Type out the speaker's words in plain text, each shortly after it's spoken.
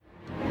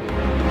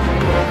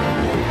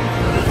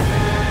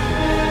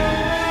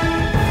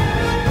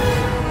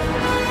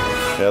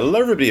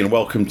Hello everybody and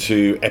welcome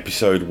to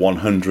episode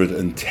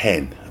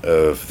 110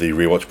 of the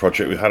Rewatch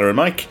Project with Hannah and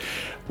Mike,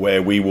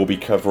 where we will be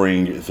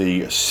covering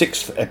the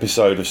 6th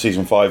episode of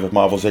Season 5 of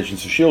Marvel's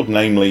Agents of S.H.I.E.L.D.,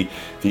 namely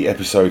the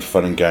episode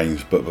Fun and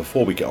Games. But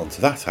before we get on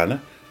to that,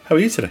 Hannah, how are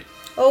you today?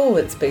 Oh,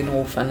 it's been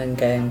all fun and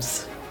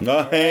games.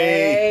 Oh,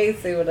 hey!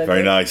 See what I Very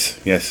did?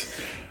 nice, yes.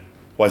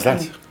 Why is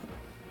that?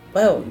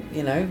 Well,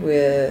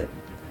 we're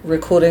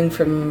recording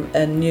from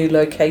a new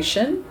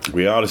location.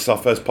 We are. This is our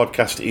first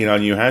podcast in our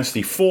new house,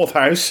 the 4th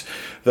house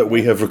that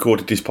we have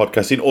recorded this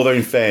podcast in. Although,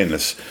 in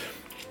fairness,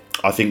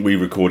 I think we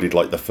recorded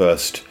like the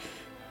first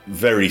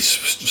very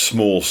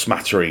small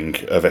smattering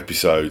of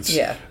episodes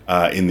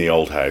in the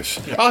old house.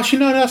 Yeah. Actually,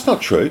 no, that's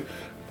not true.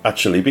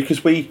 Actually,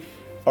 because I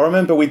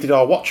remember we did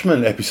our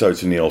Watchmen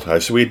episodes in the old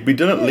house, so we'd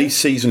done at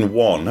least season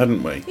 1,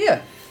 hadn't we?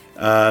 Yeah.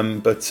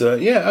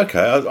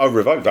 Okay, I'll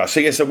revoke that.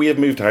 So we have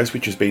moved house,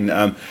 which has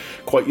been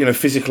quite,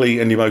 physically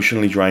and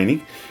emotionally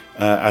draining,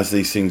 as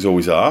these things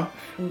always are.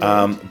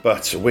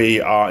 But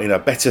we are in a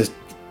better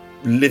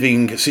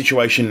living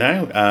situation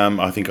now.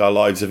 I think our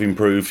lives have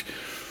improved,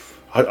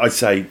 I'd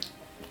say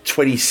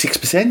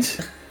 26%,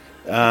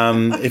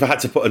 if I had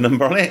to put a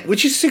number on it,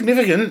 which is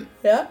significant.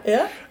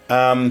 Yeah.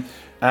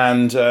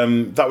 And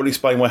that would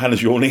explain why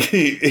Hannah's yawning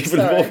even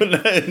more,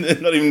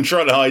 not even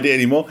trying to hide it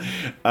anymore.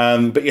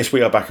 But yes,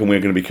 we are back and we're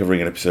going to be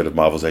covering an episode of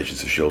Marvel's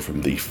Agents of S.H.I.E.L.D.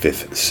 from the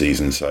 5th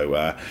season.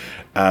 So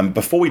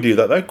before we do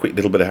that, though, quick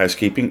little bit of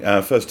housekeeping.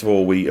 First of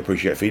all, we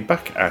appreciate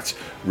feedback at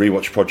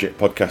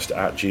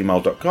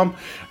rewatchprojectpodcast@gmail.com.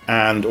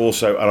 And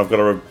also, I've got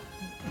a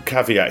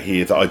caveat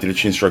here that I did a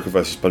chin stroker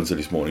versus punter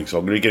this morning, so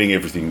I'm going to be getting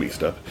everything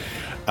mixed up.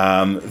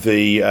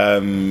 We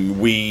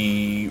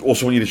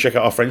also want you to check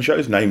out our friend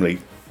shows, namely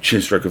Chin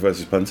Stroker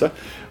versus Punter,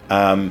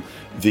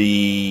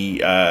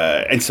 the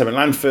Entertainment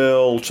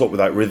Landfill, Talk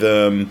Without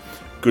Rhythm,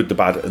 Good, the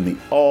Bad and the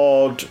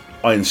Odd,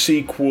 Iron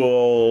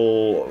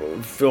Sequel,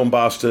 Film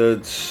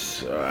Bastards,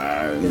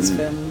 His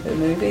Film, Her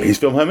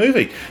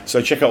Movie.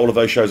 So check out all of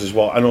those shows as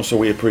well. And also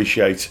we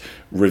appreciate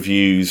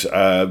reviews,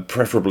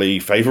 preferably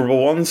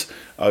favourable ones,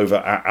 over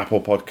at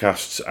Apple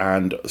Podcasts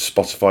and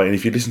Spotify. And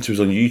if you listen to us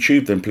on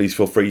YouTube, then please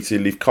feel free to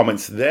leave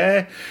comments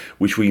there,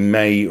 which we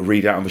may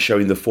read out on the show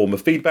in the form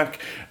of feedback.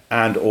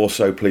 And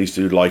also please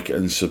do like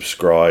and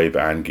subscribe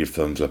and give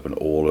thumbs up and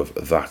all of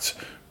that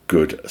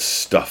good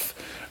stuff.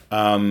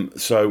 I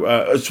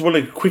just want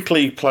to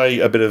quickly play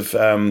a bit of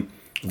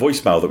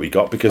voicemail that we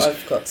got, because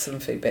I've got some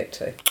feedback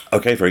too.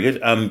 Okay, very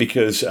good.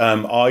 Because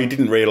I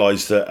didn't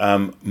realise that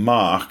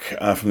Mark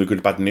from The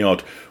Good, Bad and the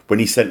Odd, when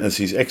he sent us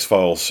his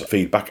X-Files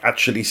feedback,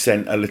 actually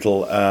sent a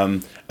little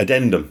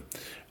addendum.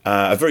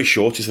 Very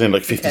short, it's only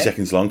like 50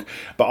 seconds long.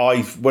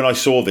 But when I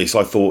saw this,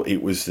 I thought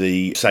it was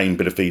the same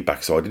bit of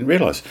feedback, so I didn't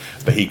realise.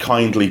 But he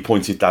kindly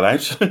pointed that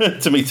out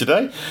to me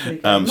today.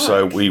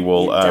 So we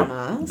will...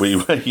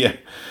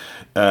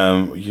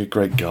 you're a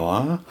great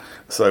galah.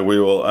 So we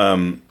will...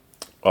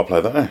 I'll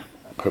play that now.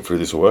 Hopefully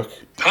this will work.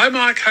 Hi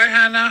Mike, hi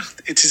Hannah.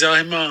 It is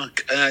I,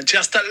 Mark.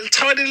 Just a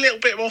tiny little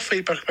bit more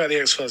feedback about the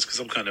X-Files, because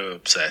I'm kind of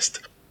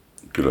obsessed.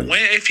 Good on you.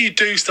 If you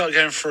do start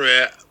going through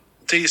it,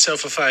 do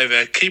yourself a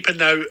favour, keep a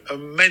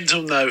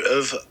mental note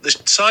of the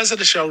size of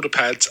the shoulder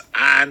pads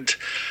and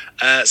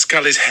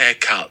Scully's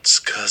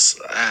haircuts, because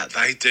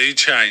they do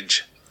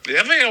change. The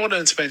other thing I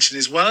wanted to mention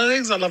is one of the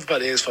things I love about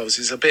the X-Files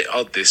is a bit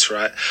odd this,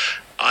 right?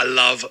 I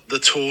love the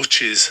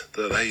torches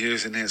that they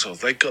use in the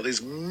X-Files. They've got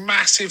these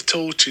massive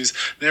torches.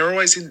 They're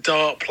always in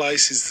dark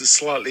places that's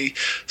slightly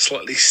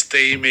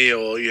steamy,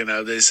 or,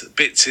 there's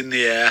bits in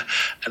the air,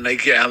 and they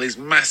get out these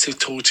massive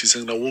torches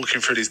and they're walking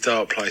through these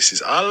dark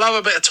places. I love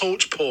a bit of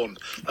torch porn.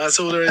 That's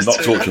all there is to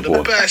it. Torture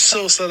porn. The best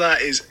source of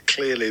that is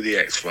clearly the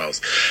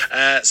X-Files.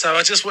 So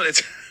I just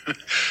wanted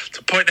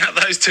to point out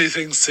those two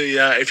things to you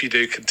if you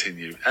do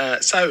continue.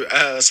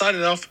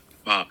 Signing off,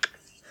 Mark.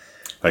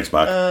 Thanks,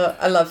 Mark.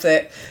 I love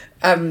that.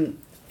 And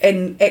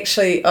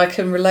actually, I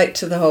can relate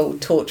to the whole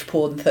torch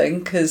porn thing,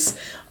 because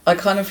I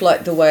kind of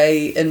like the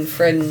way in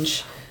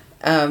Fringe,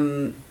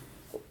 Dunham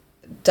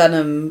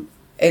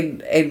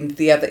and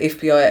the other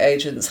FBI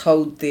agents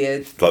hold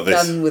their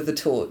gun with the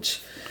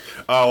torch.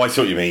 Oh, I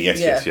see what you mean.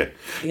 Yes.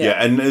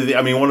 And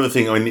one of the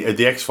things,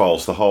 the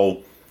X-Files, the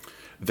whole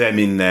them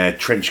in their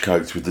trench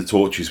coats with the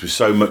torches was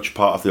so much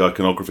part of the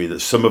iconography that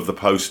some of the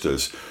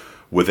posters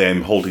were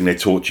them holding their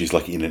torches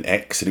like in an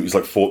X, and it was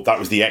like that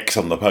was the X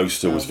on the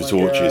poster was for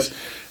torches.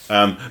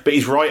 But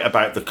he's right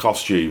about the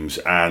costumes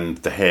and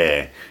the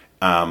hair,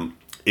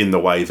 in the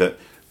way that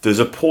there's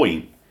a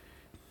point.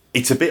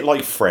 It's a bit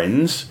like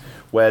Friends,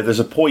 where there's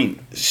a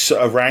point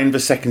around the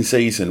second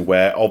season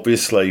where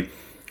obviously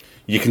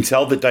you can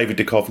tell that David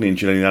Duchovny and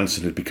Gillian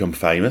Anderson had become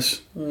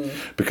famous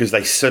because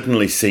they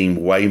suddenly seem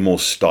way more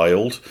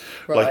styled.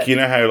 Right. Like, you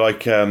know how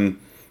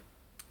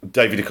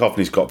David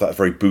Duchovny's got that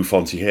very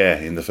bouffanty hair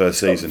in the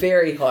first season.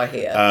 Very high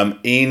hair.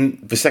 In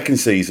the second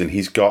season,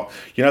 he's got,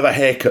 you know, that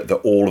haircut that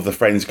all of the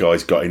Friends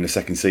guys got in the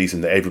second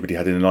season that everybody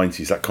had in the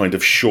 90s, that kind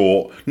of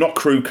short, not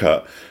crew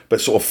cut,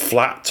 but sort of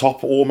flat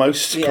top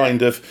almost,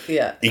 kind of.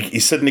 Yeah. He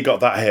suddenly got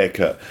that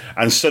haircut,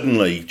 and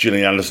suddenly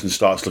Gillian Anderson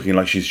starts looking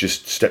like she's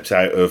just stepped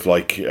out of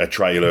like a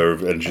trailer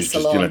and she's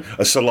just, you know,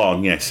 a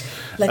salon, yes.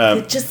 Like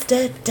you just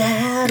stepped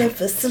out of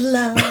a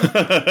salon.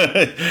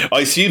 I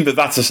assume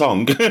that's a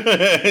song.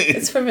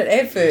 It's from an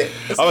advert.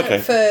 Isn't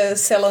it for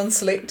Salon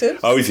Selected?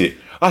 Oh, is it?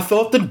 I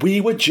thought that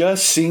we were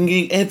just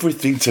singing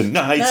everything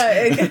tonight.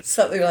 No,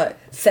 something like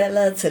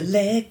Salon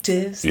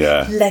Selectives.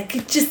 Yeah. Like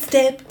you just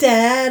stepped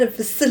out of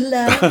a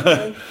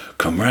salon.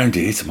 Come round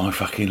here to my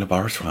fucking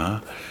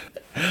laboratory.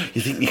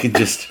 You think you can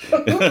just...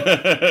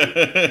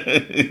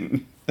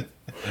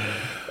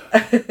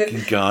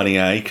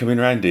 Garnier coming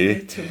round here.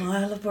 To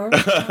my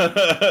laboratory.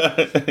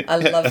 I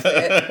love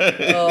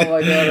that. Oh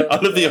my God. I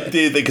love the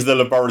idea that because the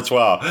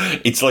laboratory,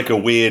 it's like a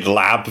weird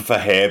lab for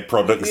hair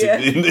products. Yeah.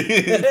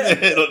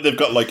 They've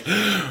got like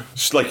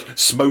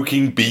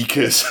smoking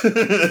beakers.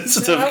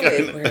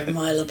 We're in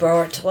my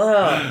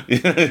laboratory.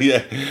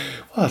 Yeah.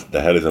 What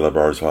the hell is a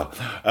laboratory?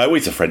 Well,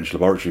 it's a French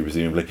laboratory,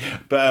 presumably.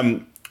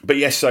 But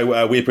yes,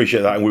 so we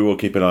appreciate that and we will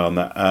keep an eye on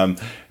that.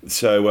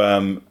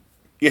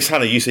 Yes,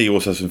 Hannah, you see you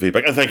also have some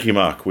feedback. And thank you,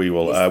 Mark. We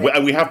will.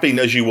 We have been,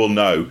 as you will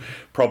know,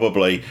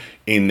 probably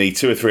in the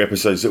 2 or 3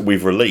 episodes that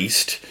we've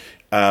released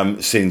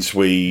since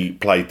we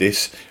played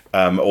this,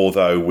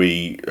 although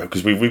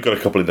because we've got a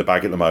couple in the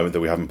bag at the moment that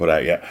we haven't put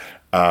out yet.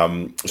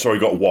 Sorry, we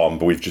got one,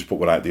 but we've just put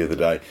one out the other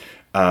day.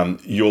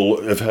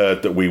 You'll have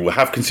heard that we will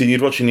have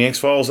continued watching the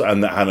X-Files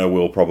and that Hannah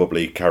will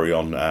probably carry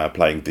on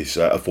playing this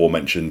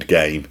aforementioned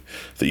game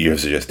that you have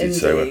suggested.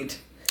 Indeed.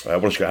 So,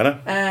 what else you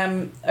got,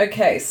 Hannah?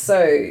 Okay,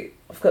 so...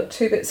 I've got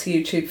 2 bits of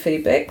YouTube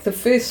feedback. The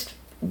first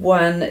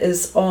one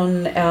is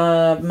on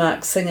our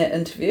Mark Singer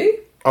interview.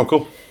 Oh,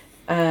 cool.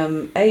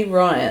 A.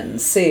 Ryan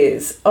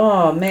says,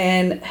 "Oh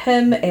man,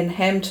 him and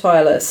Ham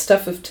Tyler,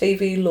 stuff of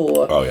TV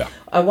lore. Oh yeah.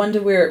 I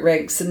wonder where it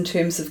ranks in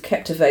terms of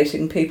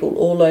captivating people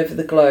all over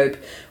the globe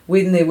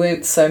when there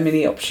weren't so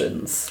many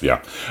options."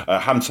 Yeah.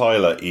 Ham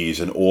Tyler is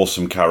an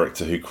awesome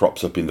character who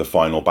crops up in the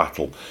final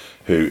battle.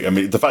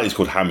 The fact he's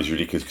called Ham is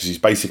ridiculous because he's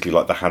basically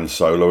like the Han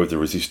Solo of the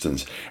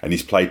Resistance, and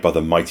he's played by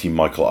the mighty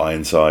Michael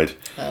Ironside.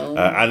 Oh.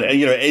 And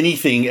you know,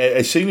 anything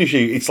as soon as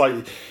it's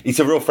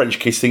a real French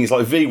kiss thing. It's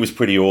like V was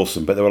pretty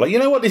awesome, but they were like, you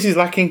know what, this is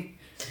lacking.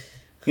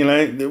 You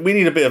know, we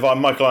need a bit of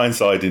Michael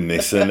Ironside in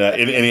this, and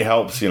it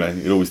helps. You know,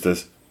 it always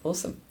does.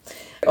 Awesome.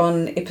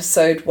 On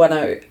episode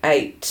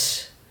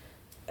 108,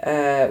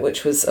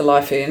 which was A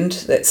Life Earned,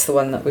 that's the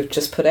one that we've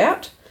just put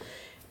out.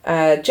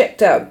 Jack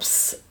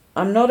Dubs.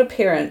 "I'm not a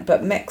parent,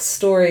 but Mac's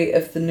story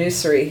of the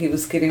nursery he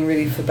was getting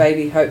ready for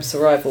baby Hope's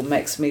arrival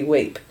makes me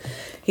weep.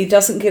 He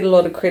doesn't get a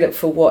lot of credit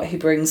for what he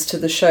brings to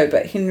the show,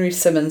 but Henry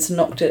Simmons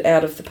knocked it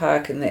out of the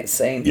park in that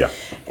scene. Yeah.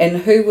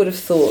 And who would have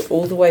thought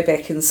all the way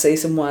back in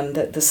season 1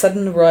 that the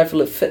sudden arrival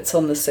of Fitz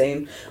on the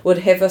scene would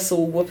have us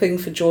all whooping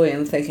for joy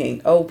and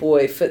thinking, oh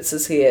boy, Fitz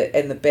is here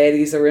and the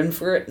baddies are in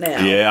for it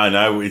now." Yeah, I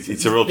know.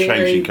 It's a real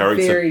change in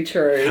character. Very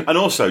true. And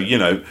also, you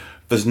know,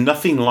 there's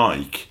nothing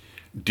like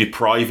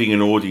depriving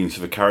an audience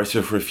of a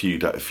character for a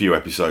few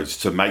episodes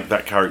to make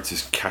that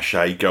character's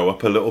cachet go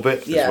up a little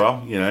bit as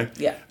well, you know.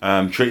 Yeah.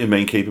 Treat them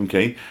mean, keep them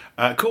keen.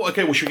 Cool.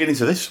 Okay, well, should we get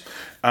into this?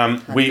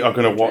 We are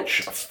going to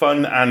watch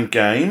Fun and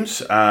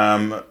Games,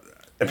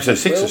 episode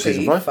 6 of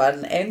season 5.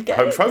 Fun and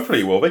Games. Hopefully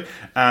it will be.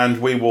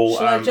 And we will...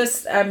 Shall I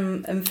just,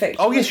 in fact...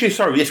 Oh, yes,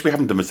 sorry. Yes, we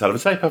haven't done a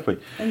television tape, have we?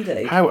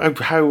 Indeed. How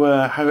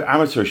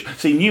amateurish.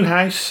 See, new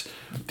house...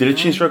 Did a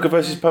Chinstroker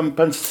versus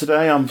Punter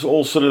today. I'm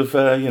all sort of,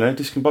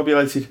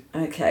 discombobulated.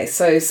 Okay,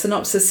 so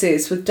synopsis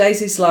says, with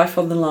Daisy's life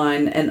on the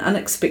line, an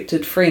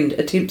unexpected friend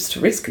attempts to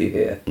rescue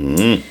her.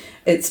 Mm.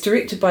 It's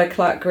directed by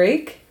Clark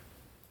Gregg,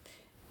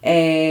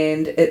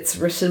 and it's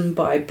written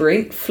by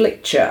Brent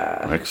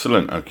Fletcher.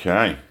 Excellent,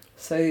 okay.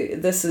 So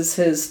this is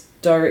his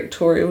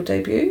directorial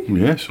debut.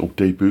 Yes, or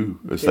debut,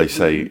 as they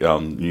say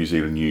on New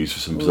Zealand news for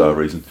some bizarre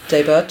reason.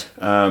 Debut.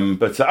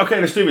 Okay,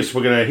 let's do this.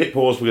 We're going to hit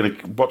pause, we're going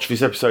to watch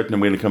this episode, and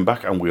then we're going to come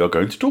back and we are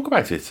going to talk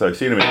about it. So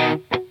see you in a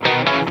minute.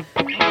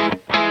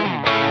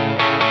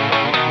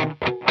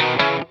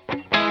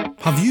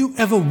 Have you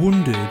ever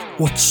wondered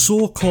what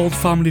so-called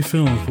family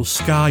films will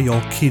scar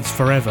your kids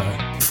forever?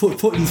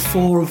 Putting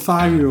 4 and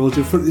 5-year-olds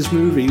in front of this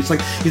movie, it's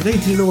like, if they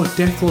didn't know what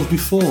death was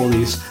before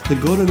this, they're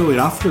going to know it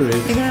after it.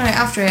 They're going to know it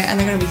after it, and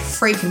they're going to be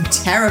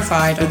freaking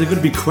terrified. And they're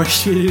going to be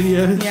questioning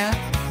you. Yeah.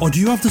 Or do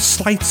you have the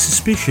slight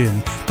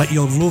suspicion that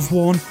your loved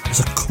one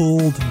has a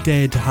cold,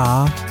 dead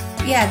heart?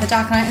 Yeah, the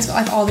Dark Knight has got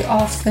like all the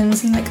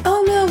orphans, and like,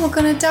 oh no, we're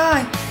going to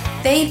die.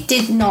 They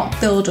did not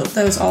build up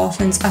those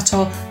orphans at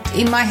all.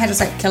 In my head, it's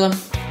like, kill them.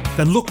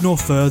 then look no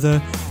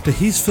further. The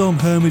His Film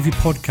Her Movie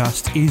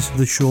podcast is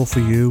the show for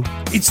you.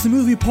 It's the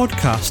movie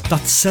podcast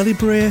that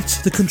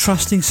celebrates the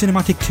contrasting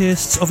cinematic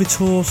tastes of its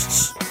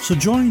hosts. So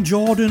join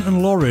Jordan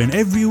and Lauren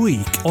every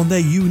week on their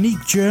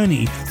unique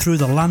journey through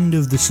the land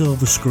of the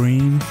silver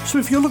screen. So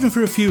if you're looking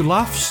for a few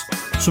laughs,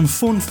 some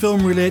fun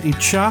film-related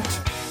chat,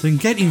 then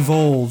get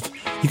involved.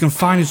 You can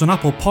find us on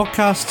Apple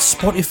Podcasts,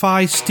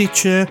 Spotify,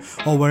 Stitcher,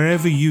 or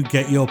wherever you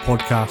get your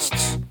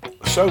podcasts.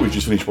 So we've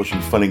just finished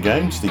watching Fun and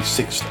Games, the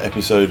 6th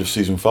episode of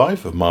Season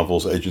 5 of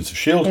Marvel's Agents of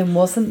S.H.I.E.L.D. And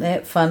wasn't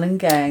that fun and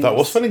games? That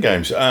was Fun and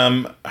Games.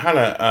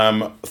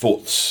 Hannah,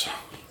 thoughts?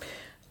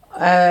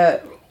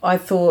 I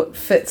thought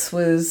Fitz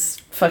was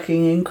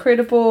fucking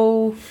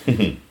incredible.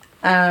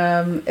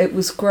 It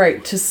was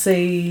great to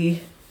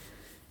see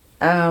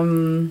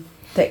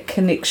that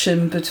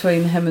connection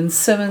between him and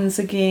Simmons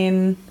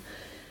again.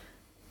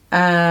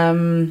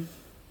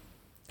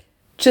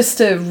 Just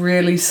a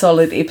really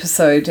solid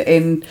episode,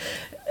 and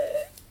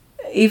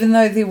even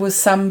though there were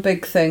some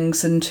big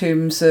things in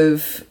terms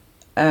of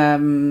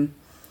Fitz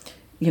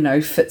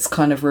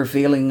kind of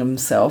revealing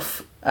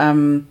himself,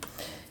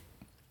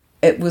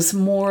 it was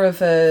more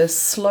of a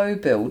slow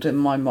build in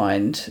my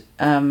mind,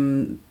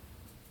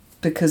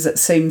 because it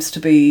seems to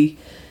be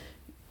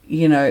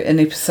an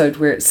episode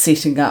where it's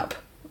setting up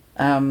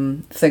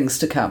things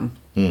to come,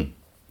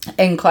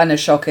 and kind of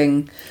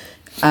shocking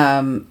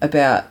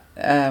about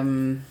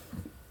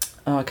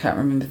I can't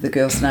remember the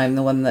girl's name,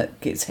 the one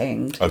that gets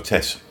hanged. Oh,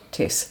 Tess.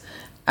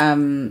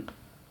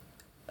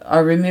 I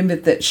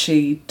remembered that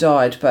she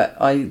died, but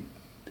I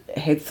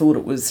had thought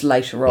it was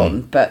later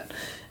on. But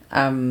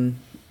yeah,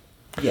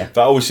 that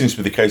always seems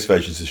to be the case of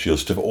Agents of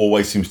S.H.I.E.L.D. Stuff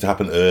always seems to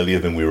happen earlier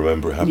than we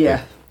remember it happening.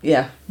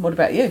 Yeah. What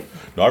about you?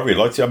 No, I really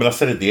liked it. I mean, I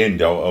said at the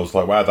end, I was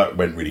like, wow, that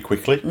went really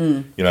quickly.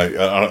 And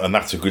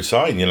that's a good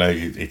sign.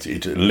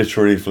 It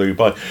literally flew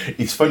by.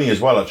 It's funny as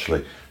well,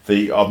 actually.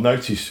 I've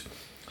noticed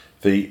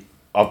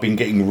I've been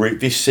getting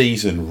this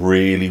season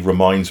really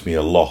reminds me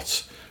a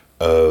lot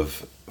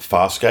of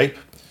Farscape,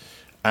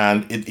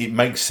 and it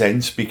makes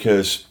sense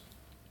because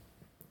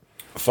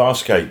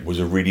Farscape was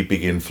a really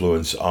big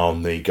influence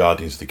on the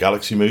Guardians of the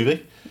Galaxy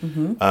movie.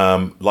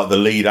 Like the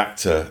lead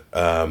actor,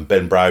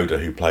 Ben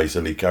Browder, who plays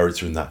the lead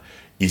character in that,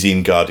 is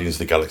in Guardians of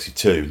the Galaxy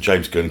 2. And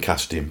James Gunn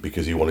cast him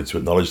because he wanted to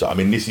acknowledge that. I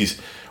mean,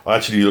 I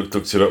actually looked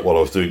it up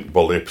while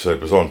the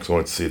episode was on because I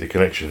wanted to see the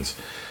connections.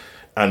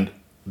 And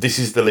this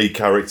is the lead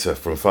character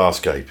from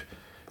Farscape,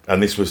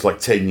 and this was like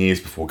 10 years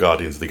before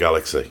Guardians of the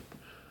Galaxy.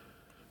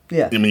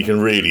 Yeah. I mean, you can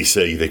really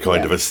see the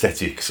kind of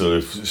aesthetic sort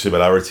of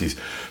similarities.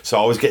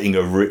 So I was getting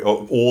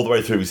all the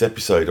way through this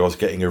episode, I was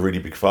getting a really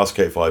big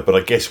Farscape vibe, but I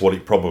guess what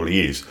it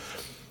probably is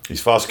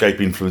Farscape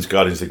influenced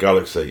Guardians of the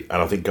Galaxy,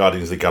 and I think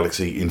Guardians of the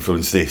Galaxy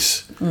influenced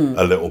this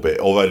a little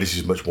bit, although this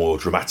is much more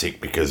dramatic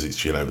because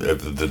it's,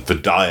 the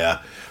dire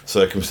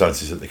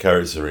circumstances that the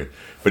characters are in.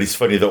 But it's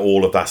funny that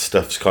all of that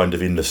stuff's kind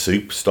of in the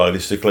soup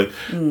stylistically.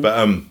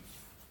 But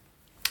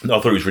no, I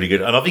thought it was really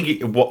good. And I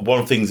think one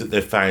of the things that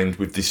they've found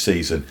with this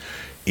season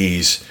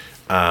is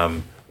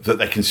that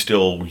they can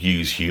still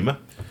use humour.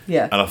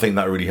 Yeah. And I think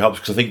that really helps,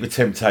 because I think the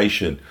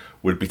temptation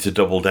would be to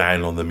double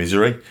down on the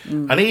misery.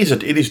 And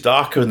it is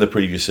darker than the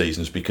previous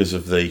seasons because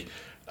of the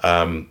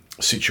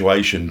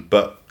situation,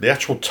 but the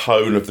actual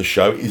tone of the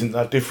show isn't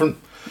that different.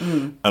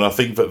 And I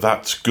think that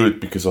that's good,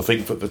 because I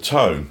think that the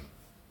tone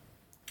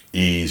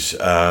is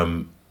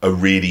a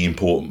really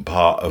important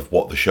part of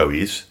what the show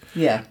is.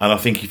 Yeah. And I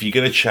think if you're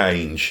going to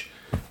change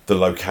the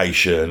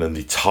location and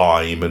the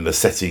time and the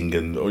setting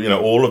and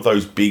all of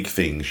those big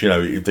things,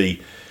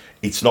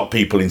 it's not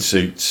people in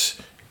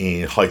suits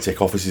in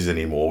high-tech offices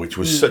anymore, which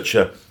was such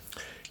a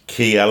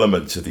key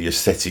element to the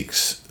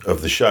aesthetics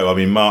of the show. I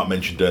mean, Mark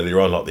mentioned earlier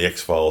on, like the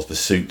X-Files, the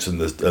suits and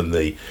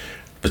the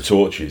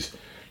torches.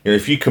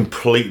 If you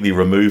completely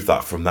remove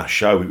that from that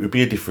show, it would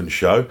be a different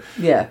show.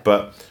 Yeah.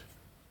 But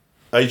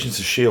Agents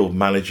of S.H.I.E.L.D.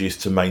 manages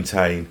to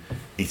maintain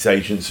its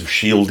Agents of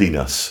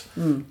S.H.I.E.L.D.iness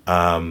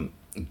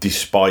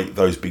despite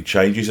those big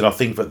changes, and I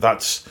think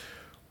that's.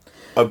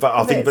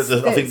 I think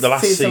the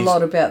last says season a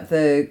lot about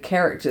the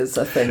characters.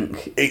 I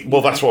think.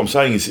 That's what I'm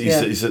saying.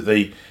 Is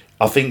that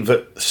I think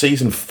that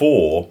season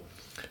 4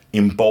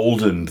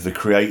 emboldened the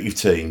creative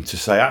team to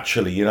say,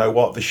 actually, you know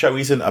what, the show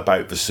isn't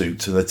about the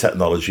suits and the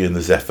technology and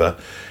the Zephyr.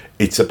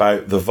 It's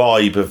about the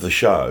vibe of the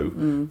show,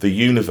 the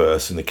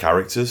universe and the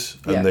characters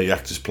and the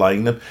actors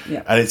playing them.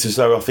 Yeah. And it's as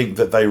though I think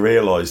that they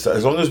realise that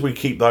as long as we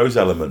keep those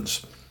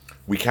elements,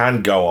 we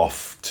can go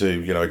off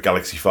to a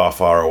galaxy far,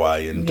 far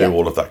away and do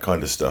all of that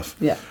kind of stuff.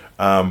 Yeah.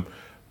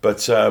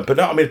 But no,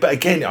 I mean, but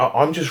again,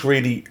 I'm just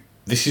really.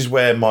 This is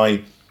where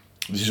the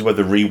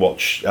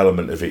rewatch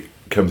element of it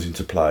comes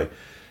into play.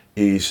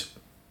 Is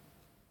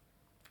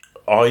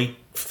I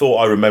thought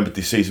I remembered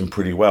this season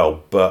pretty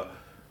well, but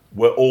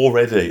we're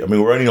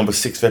only on the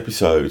 6th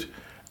episode,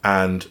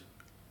 and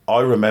I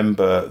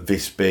remember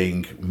this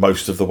being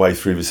most of the way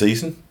through the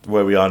season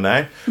where we are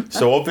now.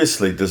 So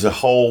obviously there's a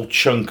whole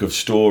chunk of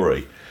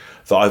story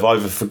that I've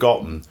either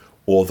forgotten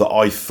or that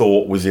I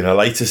thought was in a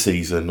later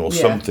season or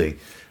something.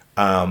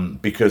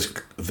 because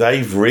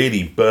they've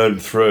really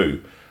burned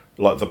through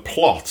like the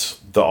plot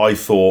that I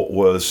thought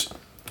was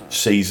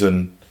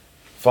season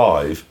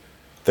 5.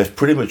 They've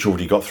pretty much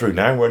already got through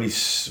now.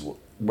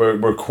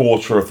 We're a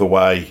quarter of the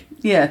way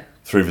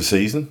through the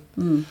season.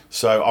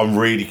 So I'm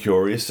really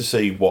curious to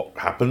see what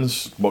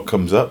happens, what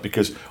comes up,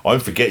 because I'm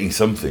forgetting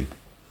something.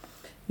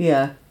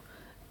 Yeah.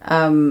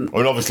 I mean,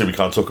 obviously we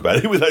can't talk about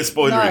it without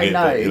spoiling it.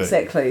 No, but,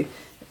 exactly.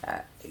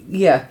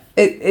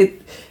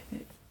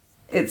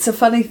 It's a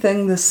funny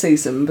thing this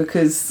season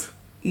because,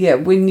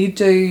 when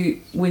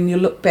you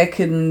look back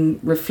and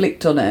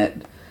reflect on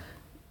it,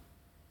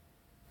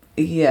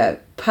 there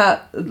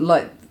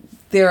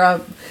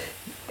are.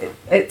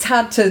 It's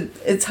hard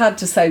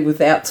to say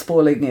without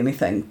spoiling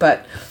anything,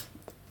 but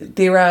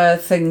there are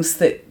things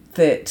that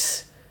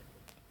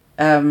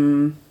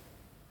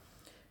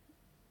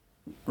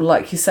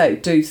like you say,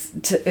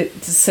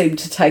 it seem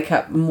to take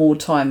up more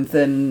time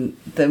than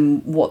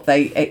what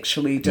they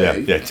actually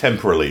do. Yeah,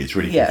 temporarily it's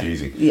really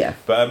confusing. Yeah.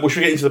 But should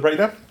we get into the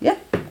breakdown? Yeah.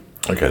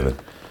 Okay then.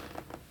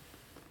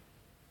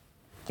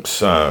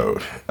 So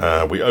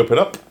we open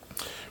up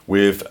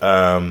with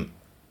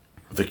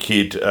the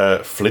kid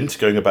Flint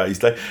going about his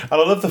day, and I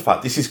love the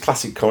fact this is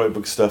classic comic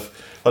book stuff.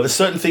 Like there's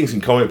certain things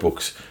in comic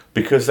books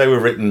because they were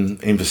written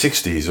in the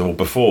 60s or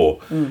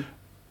before.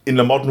 In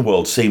the modern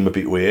world seem a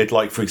bit weird.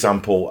 Like, for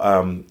example,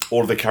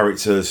 all of the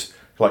characters,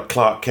 like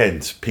Clark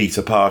Kent,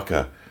 Peter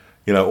Parker,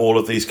 all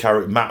of these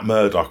characters, Matt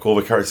Murdock, all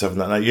the characters having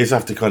that. Now, you just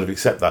have to kind of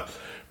accept that.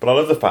 But I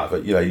love the fact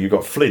that, you've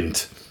got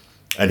Flint,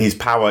 and his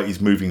power is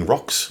moving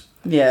rocks.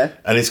 Yeah.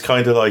 And it's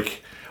kind of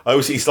like,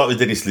 it's like the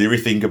Dennis Leary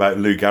thing about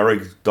Lou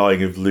Gehrig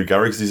dying of Lou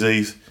Gehrig's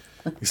disease.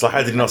 It's like,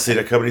 how did you not see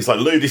that coming? It's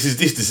like, Lou, this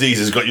disease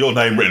has got your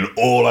name written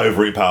all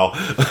over it, pal.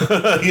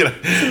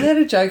 Isn't that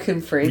a joke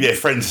in Friends? Yeah,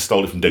 Friends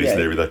stole it from Dennis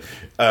Leary, though.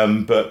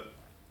 So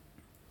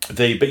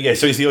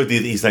it's the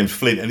idea that his name's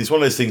Flint, and it's one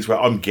of those things where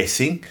I'm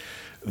guessing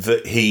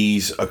that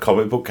he's a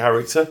comic book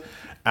character,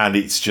 and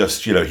it's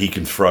just, he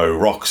can throw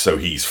rocks, so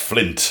he's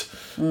Flint,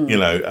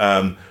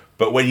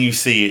 but when you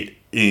see it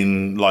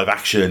in live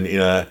action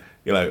in a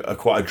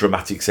quite a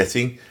dramatic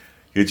setting,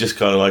 you're just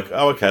kind of like,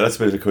 oh, okay, that's a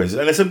bit of a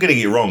coincidence. Unless I'm getting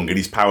it wrong, and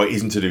his power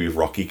isn't to do with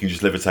rock, he can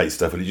just levitate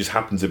stuff, and it just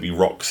happens to be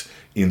rocks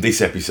in this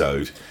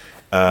episode.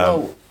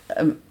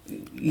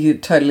 You're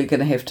totally going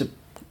to have to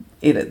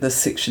edit this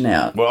section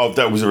out. Well,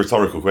 that was a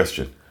rhetorical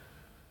question.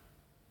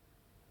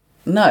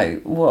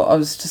 No, well, I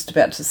was just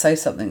about to say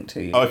something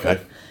to you. Oh, okay.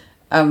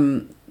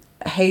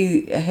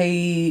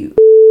 He.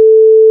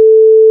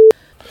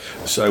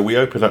 So we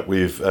open up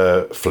with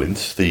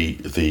Flint,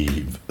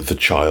 the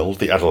child,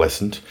 the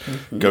adolescent,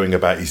 going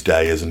about his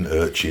day as an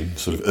urchin,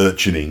 sort of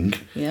urchining.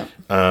 Yeah.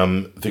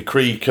 The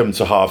Kree come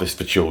to harvest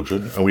the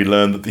children, and we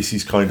learn that this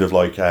is kind of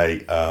like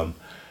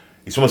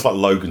it's almost like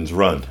Logan's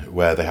Run,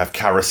 where they have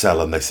carousel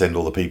and they send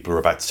all the people who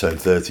are about to turn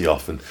 30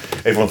 off, and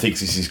everyone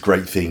thinks this is a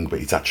great thing, but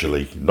it's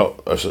actually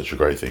not such a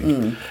great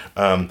thing.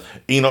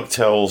 Enoch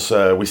tells,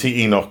 we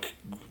see Enoch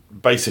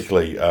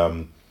basically,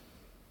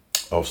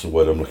 what's the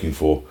word I'm looking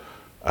for?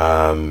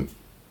 Orientating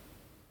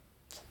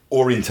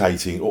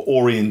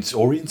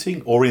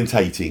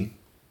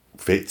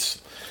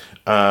Fitz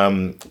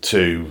to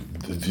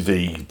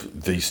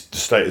the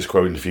status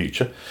quo in the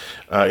future.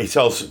 He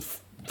tells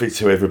Fitz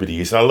who everybody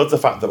is, and I love the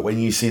fact that when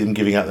you see them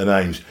giving out the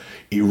names,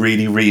 it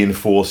really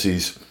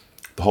reinforces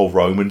the whole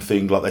Roman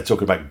thing. Like they're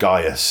talking about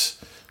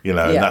Gaius, and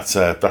that's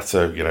a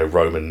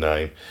Roman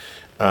name.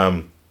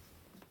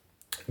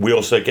 We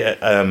also get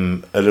a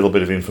little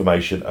bit of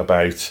information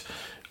about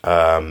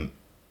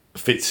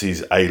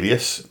Fitz's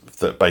alias,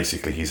 that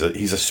basically he's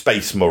a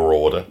space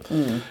marauder.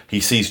 He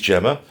sees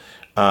Gemma.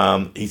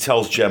 He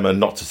tells Gemma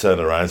not to turn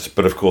around,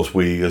 but of course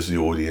we as the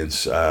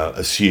audience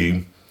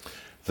assume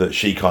that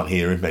she can't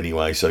hear him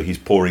anyway, so he's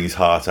pouring his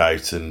heart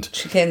out, and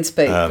she can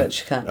speak, but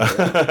she can't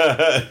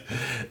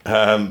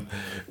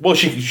well,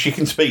 she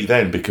can speak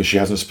then because she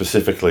hasn't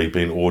specifically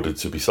been ordered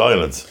to be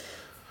silent.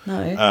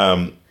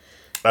 No.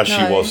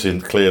 She was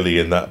clearly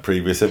in that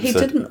previous episode.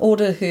 He didn't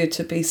order her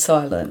to be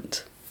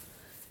silent.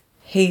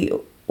 He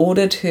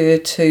ordered her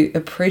to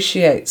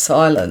appreciate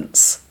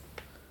silence.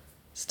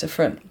 It's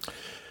different.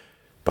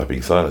 By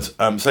being silent.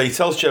 So he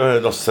tells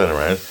Gemma not to turn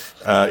around.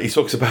 He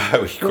talks about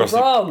how he crossed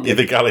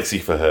the galaxy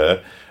for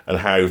her and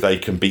how they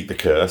can beat the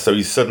curse. So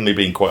he's suddenly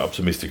being quite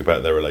optimistic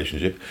about their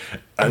relationship.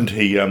 And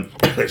he,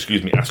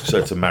 asks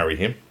her to marry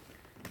him.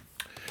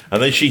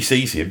 And then she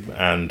sees him,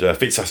 and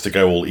Fitz has to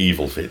go all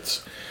evil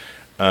Fitz.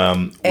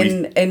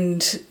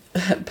 And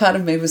part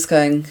of me was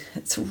going,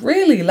 it's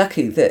really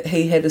lucky that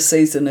he had a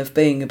season of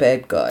being a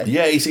bad guy.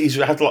 Yeah, he's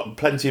had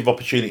plenty of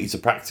opportunity to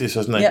practice,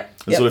 hasn't he? Yep.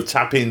 Sort of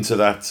tap into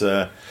that.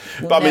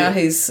 But now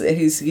he's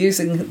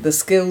using the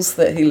skills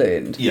that he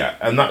learned. Yeah,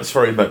 and that's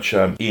very much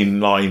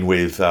in line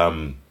with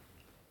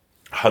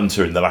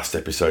Hunter in the last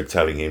episode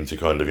telling him to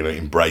kind of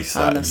embrace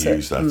that and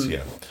use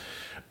that.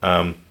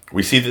 Yeah.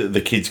 We see that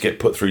the kids get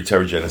put through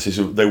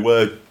Terrigenesis. They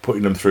were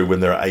putting them through when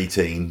they're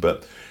 18,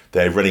 but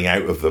they're running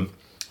out of them.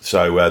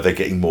 So they're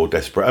getting more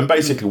desperate. And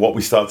basically what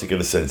we start to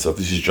get a sense of,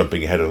 this is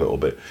jumping ahead a little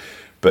bit,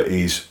 but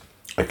is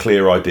a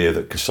clear idea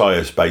that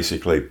Cassius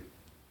basically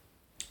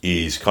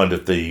is kind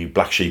of the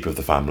black sheep of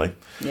the family,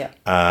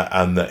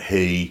 and that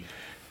he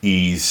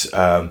is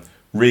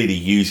really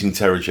using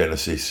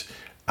Terrigenesis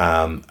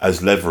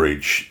as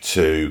leverage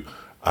to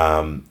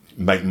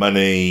make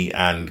money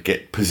and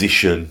get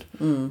position.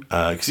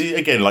 Because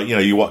again, like, you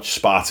know, you watch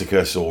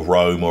Spartacus or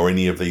Rome or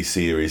any of these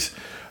series,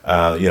 you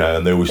know,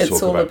 and they always it's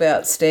talk all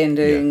about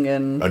standing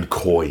and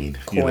coin.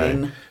 You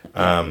know?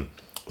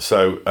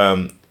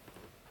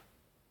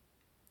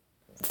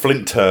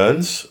 Flint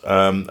turns,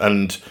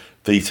 and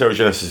the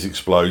Terrigenesis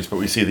explodes, but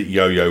we see that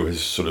Yo-Yo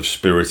has sort of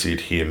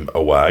spirited him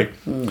away.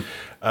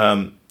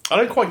 I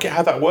don't quite get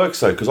how that works,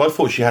 though, because I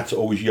thought she had to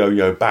always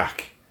Yo-Yo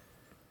back.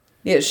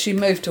 Yeah, she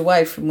moved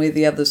away from where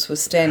the others were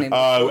standing.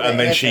 Oh, and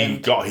then she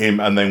got him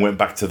and then went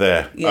back to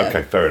there. Yeah.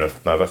 Okay, fair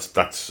enough. No,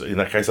 that's in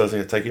that case, I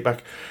think I take it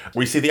back.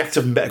 We see the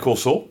actor from Better Call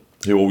Saul,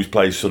 who always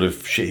plays sort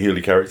of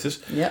shit-heely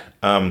characters. Yeah.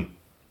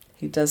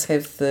 He does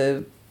have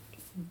the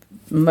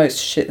most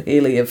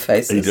shit-heely of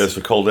faces. He does,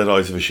 the cold dead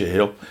eyes of a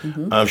shit-heel.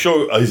 I'm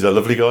sure he's a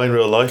lovely guy in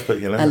real life, but,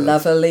 you know. A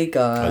lovely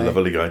guy. A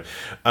lovely guy.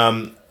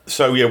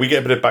 So, yeah, we get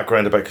a bit of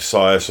background about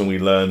Cassius, and we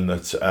learn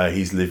that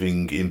he's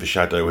living in the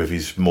shadow of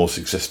his more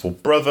successful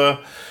brother,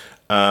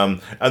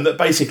 and that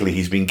basically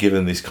he's been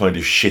given this kind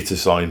of shit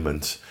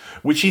assignment,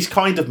 which he's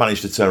kind of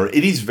managed to turn.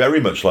 It is very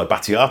much like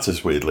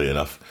Batiatus, weirdly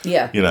enough.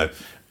 Yeah. You know,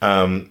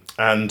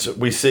 and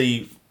we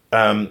see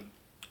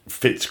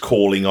Fitz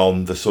calling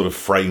on the sort of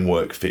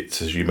framework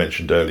Fitz, as you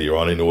mentioned earlier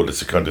on, in order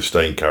to kind of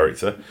stay in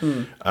character.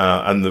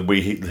 And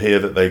we hear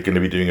that they're going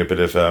to be doing a bit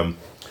of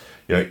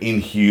you know,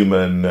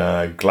 inhuman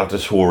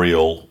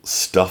gladiatorial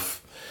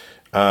stuff,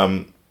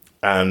 and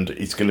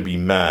it's going to be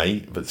May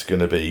that's going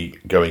to be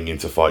going in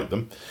to fight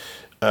them,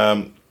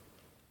 and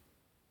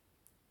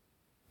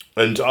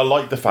I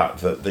like the fact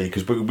that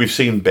because we've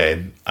seen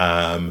Ben,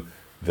 Ben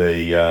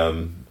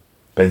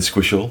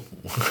Squishall,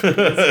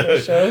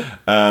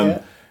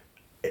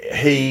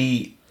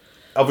 he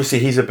obviously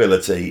his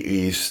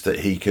ability is that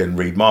he can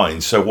read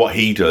minds. So what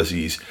he does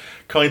is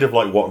kind of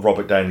like what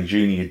Robert Downey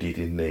Jr. did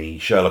in the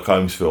Sherlock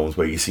Holmes films,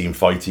 where you see him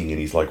fighting and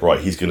he's like, right,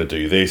 he's going to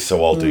do this,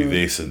 so I'll do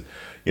this, and,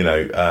 you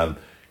know,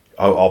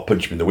 I'll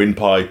punch him in the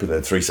windpipe, and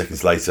then 3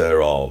 seconds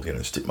later I'll, you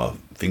know, stick my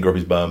finger up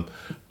his bum,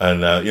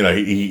 and you know,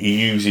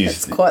 he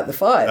uses. It's quite the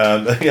fight.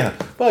 Yeah,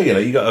 well, you know,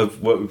 you got to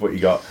work with what you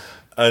got,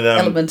 and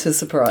element of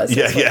surprise.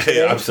 Yeah,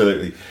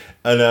 absolutely,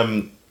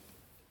 and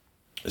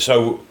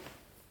so.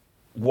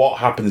 What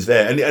happens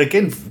there? And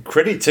again,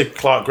 credit to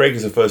Clark Gregg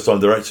as a first-time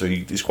director.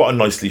 It's quite a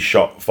nicely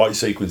shot fight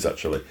sequence,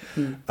 actually.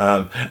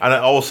 And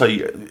also,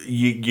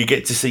 you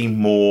get to see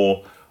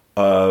more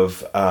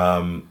of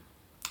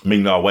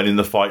Ming-Na Wen in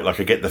the fight. Like,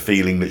 I get the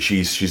feeling that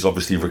she's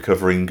obviously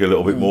recovering a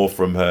little bit more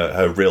from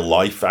her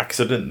real-life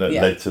accident that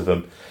led to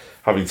them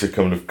having to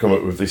come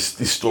up with this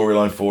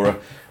storyline for her.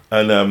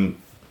 And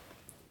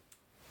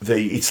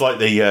it's like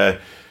the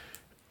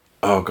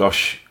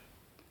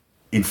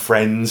in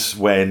Friends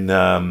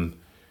when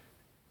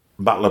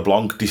Matt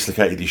LeBlanc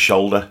dislocated his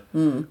shoulder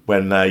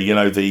when you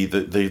know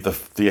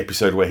the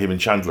episode where him and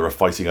Chandler are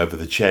fighting over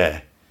the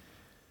chair.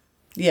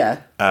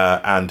 Yeah.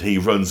 And he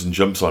runs and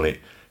jumps on it.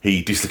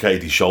 He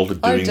dislocated his shoulder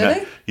doing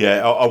that. He?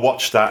 Yeah, I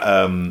watched that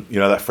you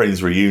know, that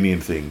Friends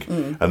reunion thing,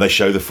 and they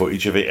show the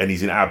footage of it, and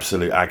he's in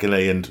absolute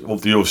agony, and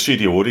the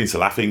studio audience are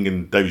laughing,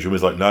 and David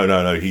Schwimmer's like,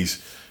 no,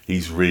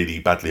 he's really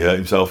badly hurt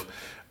himself,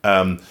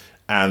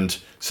 and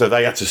so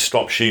they had to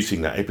stop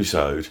shooting that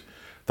episode.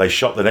 They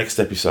shot the next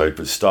episode,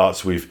 but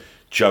starts with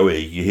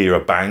Joey. You hear a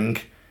bang,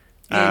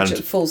 and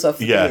it falls off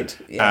the bed.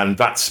 Yeah. And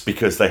that's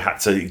because they had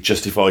to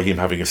justify him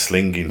having a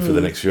sling in for the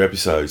next few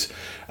episodes.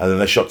 And then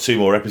they shot 2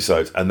 more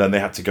episodes, and then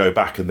they had to go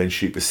back and then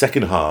shoot the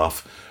second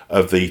half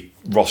of the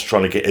Ross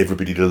trying to get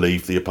everybody to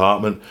leave the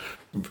apartment.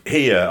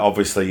 Here,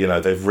 obviously, you know,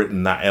 they've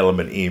written that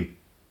element in,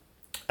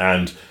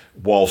 and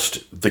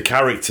whilst the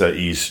character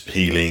is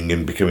healing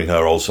and becoming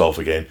her old self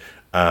again,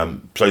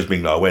 so's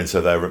Ming-Na Wen,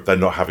 so they're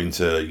not having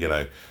to, you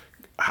know,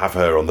 have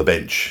her on the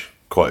bench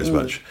quite as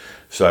much.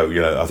 So,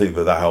 you know, I think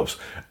that helps.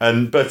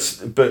 And but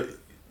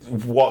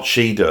what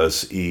she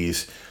does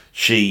is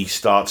she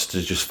starts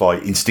to just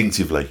fight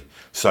instinctively.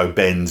 So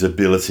Ben's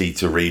ability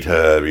to read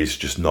her is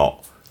just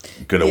not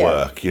going to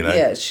work, you know.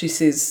 Yeah, she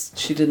says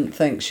she didn't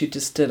think, she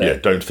just did it. Yeah,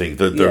 don't think.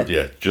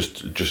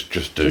 Just do.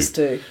 Just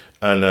do.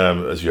 And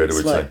as Yoda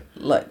would say.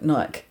 Like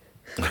Nike.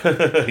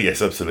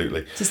 Yes,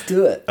 absolutely. Just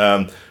do it.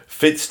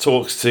 Fitz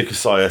talks to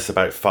Cassius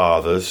about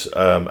fathers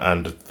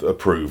and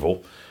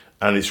approval,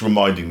 and it's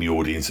reminding the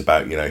audience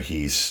about, you know,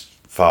 his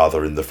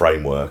father in the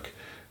framework,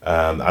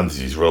 and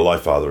his real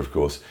life father, of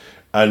course.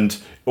 And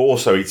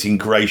also it's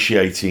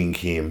ingratiating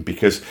him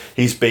because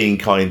he's being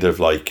kind of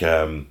like,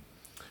 you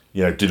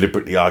know,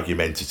 deliberately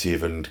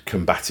argumentative and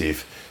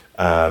combative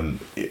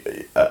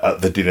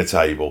at the dinner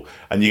table,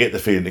 and you get the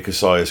feeling that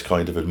Cassius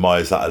kind of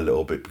admires that a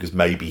little bit because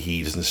maybe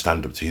he doesn't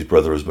stand up to his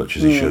brother as much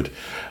as he should,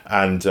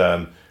 and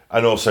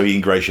also he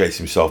ingratiates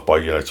himself by,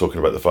 you know, talking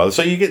about the father.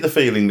 So you get the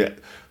feeling that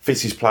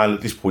Fitz's plan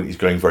at this point is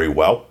going very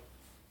well,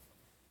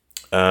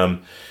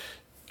 and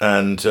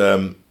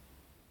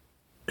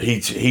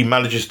he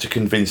manages to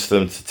convince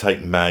them to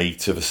take May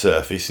to the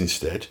surface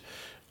instead,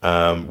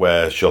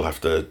 where she'll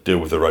have to deal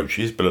with the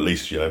roaches, but at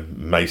least,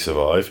 May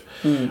survive.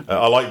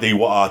 I like the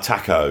 "what are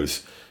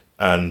tacos?"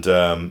 and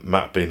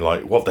Matt being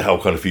like, "What the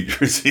hell kind of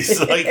future is this?"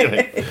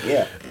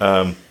 Yeah.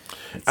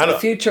 It's a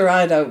future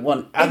I don't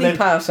want any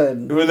part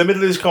in. We're in the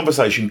middle of this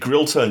conversation.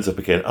 Grill turns up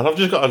again, and I've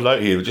just got a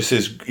note here that just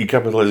says, in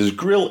capital letters,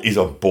 Grill is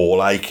a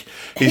ball ache.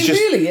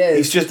 Really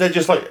is. They're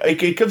just like,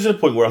 it comes to a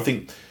point where I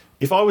think,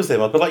 if I was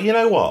them, I'd be like, you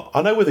know what?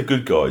 I know we're the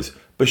good guys,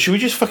 but should we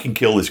just fucking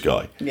kill this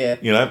guy?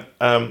 Yeah.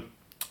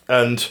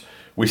 And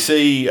we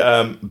see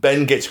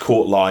Ben gets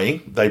caught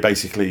lying. They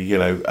basically,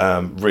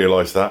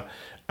 realise that.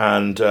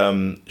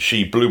 And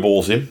she blue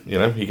balls him,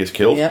 he gets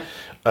killed. Yeah.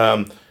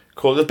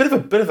 Cool. There's a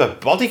bit of a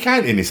body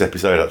count in this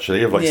episode,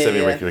 actually, of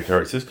semi-regular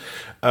characters.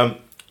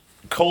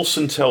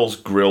 Coulson tells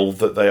Grill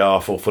that they are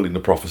fulfilling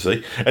the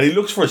prophecy, and he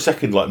looks for a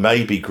second like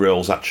maybe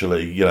Grill's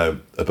actually, a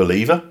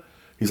believer.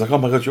 He's like, "Oh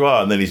my God, you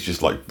are," and then he's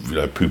just like,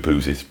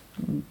 poo-poos it.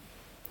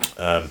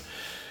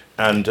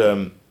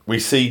 And we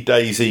see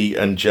Daisy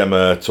and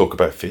Gemma talk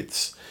about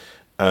Fitz,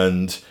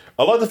 and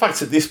I like the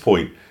fact at this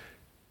point.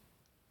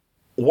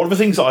 One of the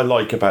things that I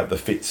like about the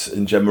Fitz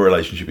and Gemma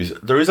relationship is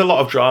there is a lot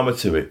of drama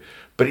to it,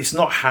 but it's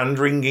not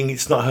hand-wringing.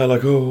 It's not her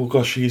like, oh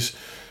gosh, she's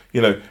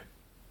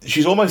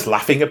almost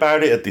laughing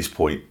about it at this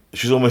point.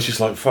 She's almost just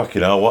like, fuck,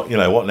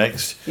 what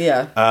next?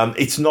 Yeah.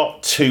 It's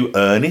not too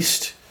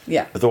earnest.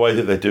 Yeah. The way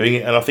that they're doing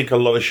it, and I think a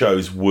lot of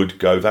shows would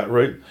go that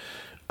route.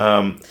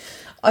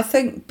 I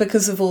think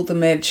because of all the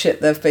mad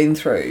shit they've been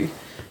through,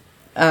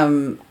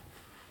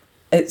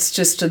 it's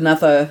just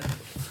another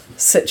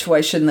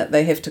situation that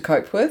they have to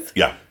cope with.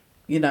 Yeah.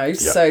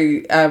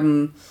 So,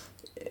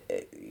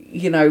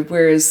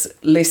 whereas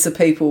lesser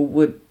people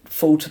would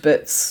fall to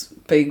bits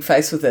being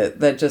faced with it,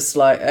 they're just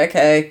like,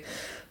 okay,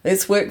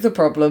 let's work the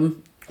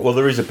problem. Well,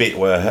 there is a bit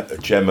where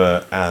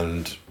Gemma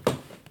and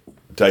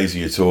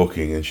Daisy are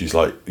talking, and she's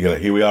like,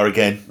 here we are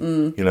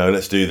again.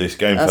 Let's do this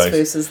game Us face.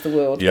 versus the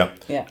world. Yeah.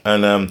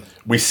 And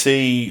we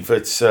see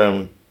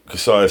that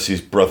Cassius'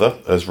 brother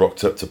has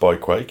rocked up to buy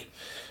Quake.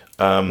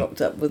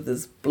 Rocked up with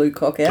his blue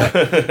cock out.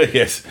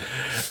 Yes.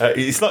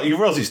 It's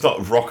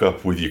not rock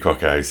up with your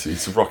cock out.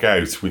 It's rock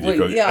out with your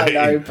cock out. Yeah, I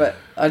know, but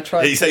I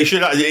tried. You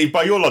should,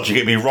 by your logic,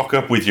 it'd be rock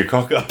up with your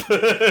cock up.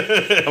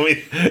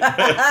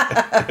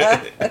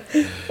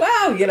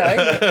 Wow,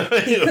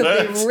 he could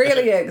be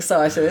really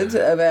excited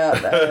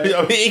about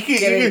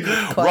getting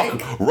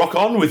rock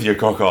on with your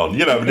cock on.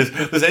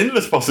 There's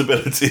endless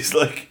possibilities.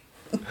 Like,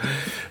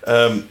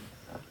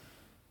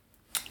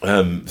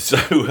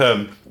 so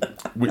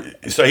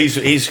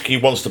he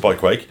wants to buy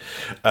Quake,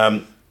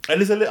 and I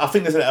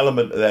think there's an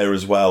element there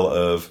as well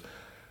of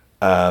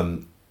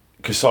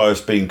Cassius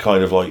being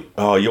kind of like,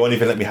 oh, you won't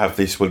even let me have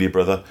this, will you,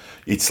 brother?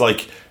 It's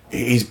like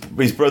his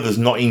brother's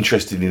not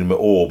interested in him at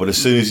all, but as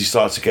soon as he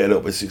starts to get a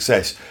little bit of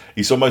success,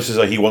 it's almost as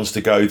though he wants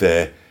to go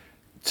there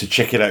to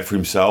check it out for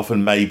himself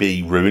and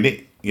maybe ruin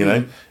it,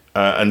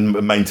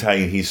 and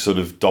maintain his sort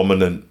of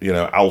dominant,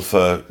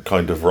 alpha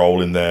kind of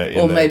role in there.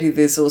 Or maybe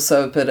there's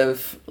also a bit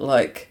of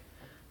like,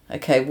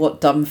 okay, what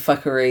dumb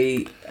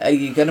fuckery are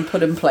you going to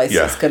put in place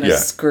that's going to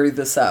screw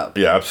this up?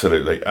 Yeah,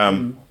 absolutely.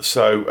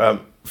 So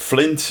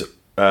Flint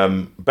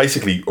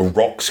basically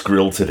rocks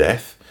Grill to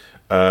death.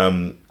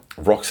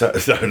 Rocks out.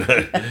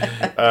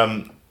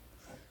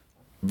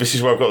 This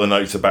is where I've got the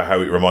notes about how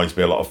it reminds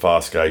me a lot of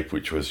Farscape,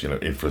 which was,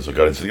 Influence of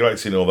Guardians of the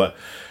Galaxy and all that.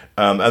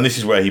 And this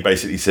is where he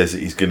basically says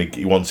that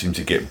he wants him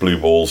to get blue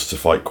balls to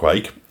fight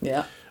Quake.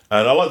 Yeah.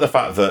 And I like the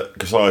fact that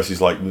Cassius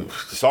is like,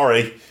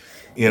 sorry,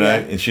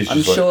 and she's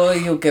just I'm sure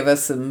you'll give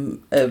us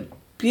a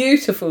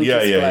beautiful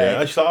display. Yeah.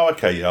 And she's like, oh,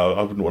 okay,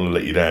 I wouldn't want to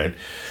let you down.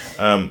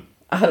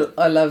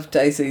 I love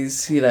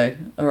Daisy's,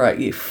 all right,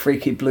 you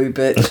freaky blue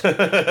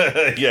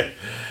bitch. Yeah,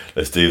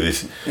 let's do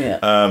this.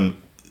 Yeah.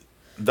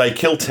 They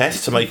kill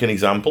Tess to make an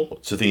example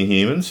to the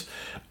Inhumans.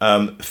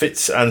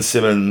 Fitz and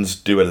Simmons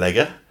do a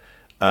legger.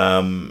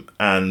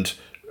 And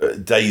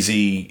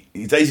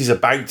Daisy's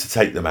about to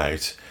take them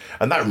out.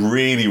 And that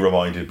really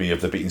reminded me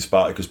of the bit in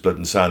Spartacus Blood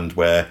and Sand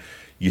where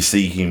you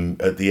see him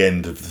at the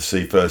end of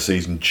the first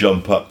season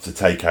jump up to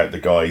take out the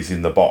guys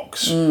in the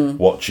box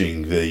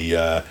watching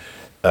the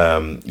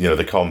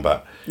the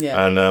combat.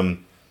 Yeah. And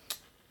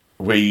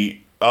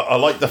I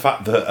like the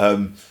fact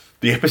that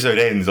the episode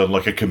ends on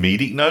like a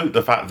comedic note.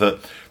 The fact that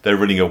they're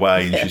running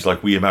away and she's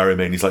like, "Will you marry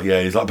me?" And he's like,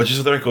 "Yeah." He's like, "But just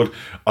for the record,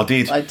 I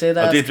did ask you."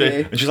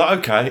 And she's like,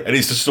 "Okay." And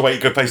it's just the way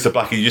it goes face to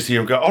black, and you just hear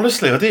him go,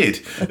 "Honestly, I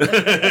did."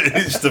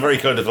 It's the very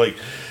kind of like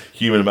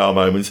human male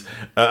moments,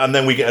 and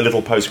then we get a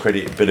little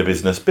post-credit bit of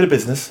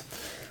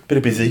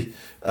busy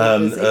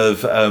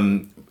of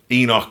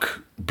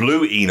Enoch,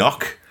 Blue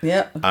Enoch.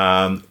 Yeah.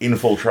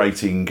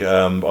 Infiltrating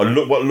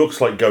what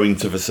looks like going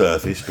to the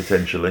surface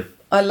potentially.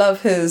 I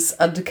love his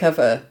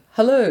undercover.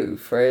 Hello,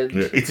 friend.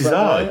 Yeah, it is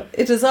I.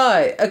 It is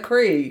I, a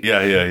Cree.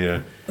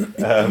 Yeah.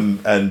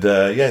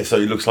 So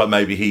it looks like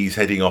maybe he's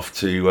heading off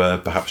to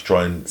perhaps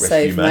try and rescue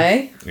Save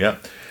May. Yeah.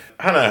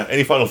 Hannah,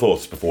 any final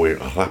thoughts before we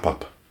wrap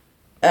up?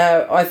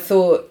 I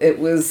thought it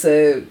was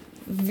a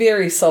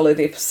very solid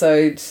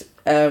episode.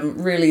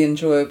 Really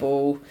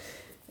enjoyable.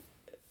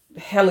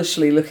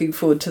 Hellishly looking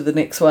forward to the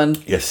next one.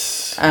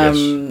 Yes,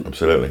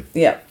 absolutely.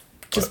 Yeah,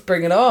 just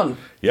bring it on.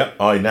 Yep,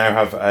 I now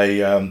have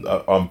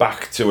I'm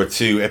back to a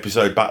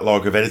 2-episode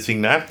backlog of editing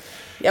now.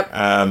 Yep.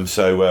 And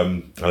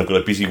I've got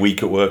a busy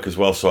week at work as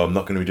well, so I'm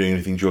not going to be doing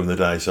anything during the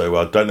day. So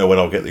I don't know when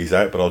I'll get these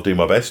out, but I'll do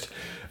my best.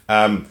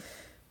 And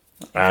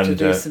to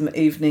do some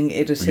evening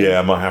editing. Yeah,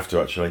 I might have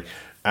to actually.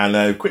 And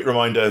a quick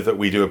reminder that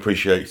we do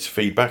appreciate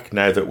feedback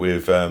now that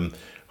we've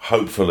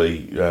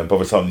hopefully, by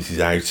the time this is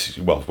out,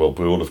 well,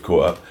 we all have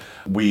caught up.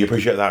 We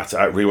appreciate that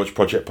at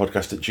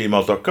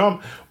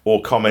rewatchprojectpodcast@gmail.com,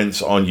 or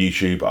comments on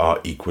YouTube are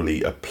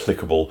equally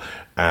applicable.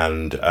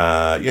 And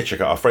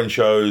check out our friend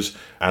shows,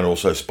 and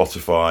also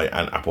Spotify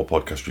and Apple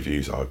Podcast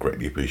reviews are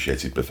greatly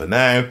appreciated. But for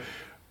now,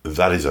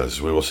 that is us.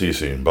 We will see you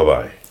soon.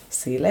 Bye-bye.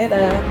 See you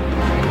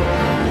later.